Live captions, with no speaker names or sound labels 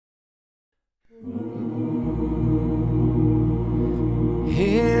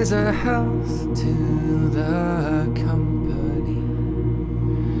Here's a health to the company,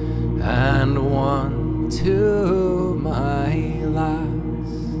 and one to my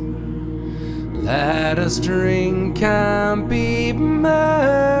lass. Let us drink and be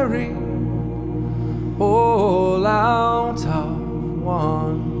merry, all out of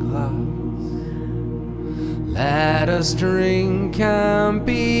one glass. Let us drink and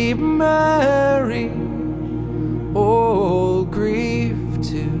be merry, all grief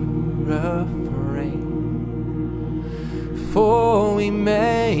to refrain. For we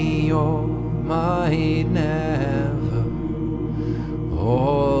may or might never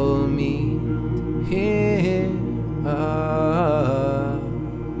all meet here again.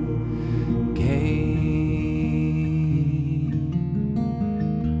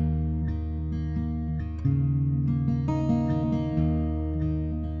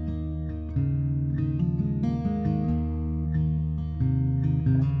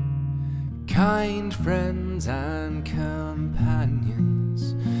 Kind friends and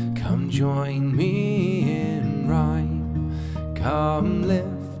companions, come join me in rhyme. Come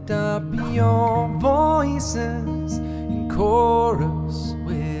lift up your voices in chorus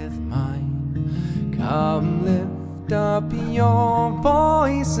with mine. Come lift up your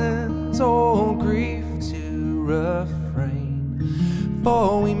voices, all grief to refrain.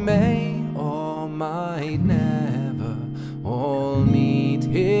 For we may or might never all meet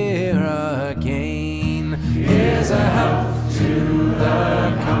here again. Here's a health to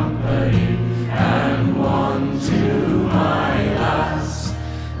the company, and one to my lass.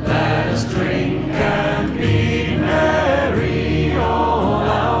 Let us drink and be merry, all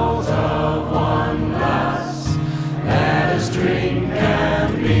out of one glass. Let us drink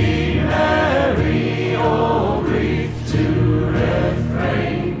and be merry, all grief to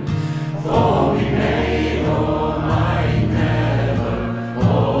refrain. For we may or might never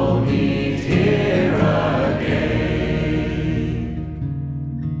all meet here again.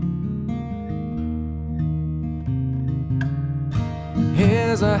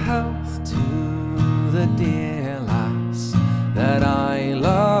 Here's a health to the dear lass that I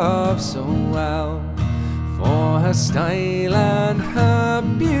love so well. For her style and her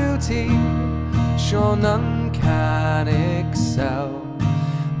beauty, sure none can excel.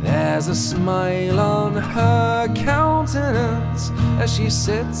 There's a smile on her countenance as she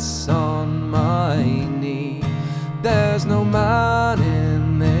sits on my knee. There's no man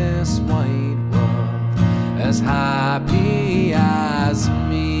in this wide world as happy as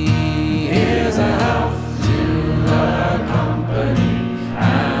me. Here's a health to the company,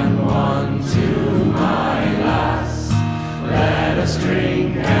 and one to my lass. Let us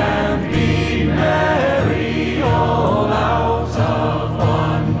drink and be merry, all out of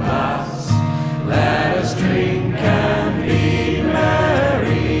one glass. Let us drink and be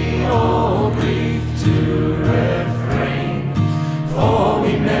merry, all grief to refrain. For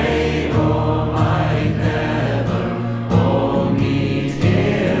we may or might never all meet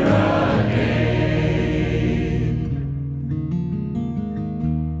here again.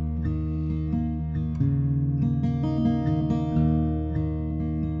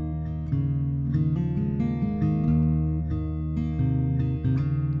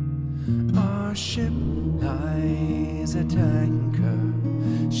 Our ship lies at anchor,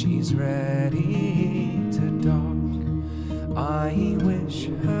 she's ready to dock. I wish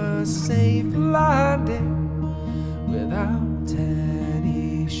her safe landing without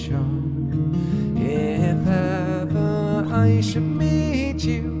any shock. If ever I should meet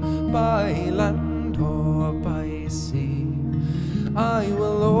you by land or by sea, I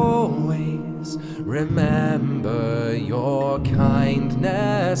will always remember your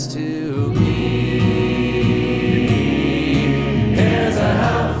kindness to me.